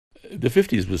The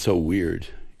 50s was so weird.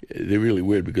 They're really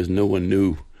weird because no one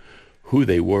knew who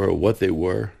they were or what they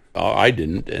were. I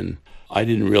didn't, and I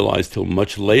didn't realize till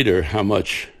much later how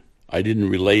much I didn't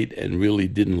relate and really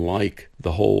didn't like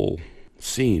the whole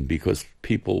scene, because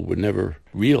people were never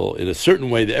real in a certain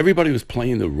way. That everybody was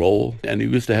playing the role, and you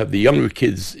used to have the younger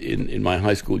kids in my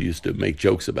high school used to make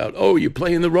jokes about, oh, you're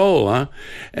playing the role, huh?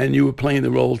 And you were playing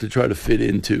the role to try to fit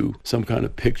into some kind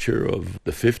of picture of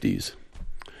the 50s.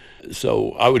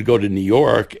 So I would go to New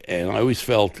York, and I always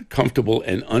felt comfortable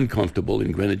and uncomfortable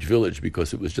in Greenwich Village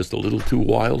because it was just a little too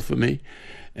wild for me.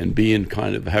 And being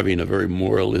kind of having a very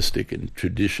moralistic and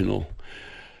traditional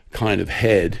kind of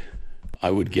head,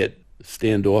 I would get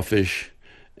standoffish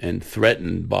and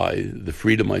threatened by the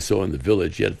freedom I saw in the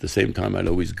Village, yet at the same time I'd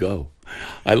always go.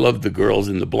 I loved the girls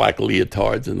in the black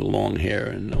leotards and the long hair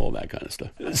and all that kind of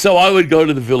stuff. So I would go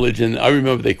to the Village, and I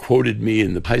remember they quoted me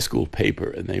in the high school paper,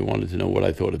 and they wanted to know what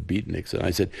I thought of beatniks. And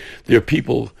I said, there are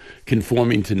people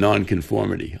conforming to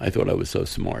nonconformity. I thought I was so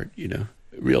smart, you know.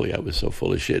 Really, I was so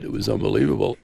full of shit. It was unbelievable.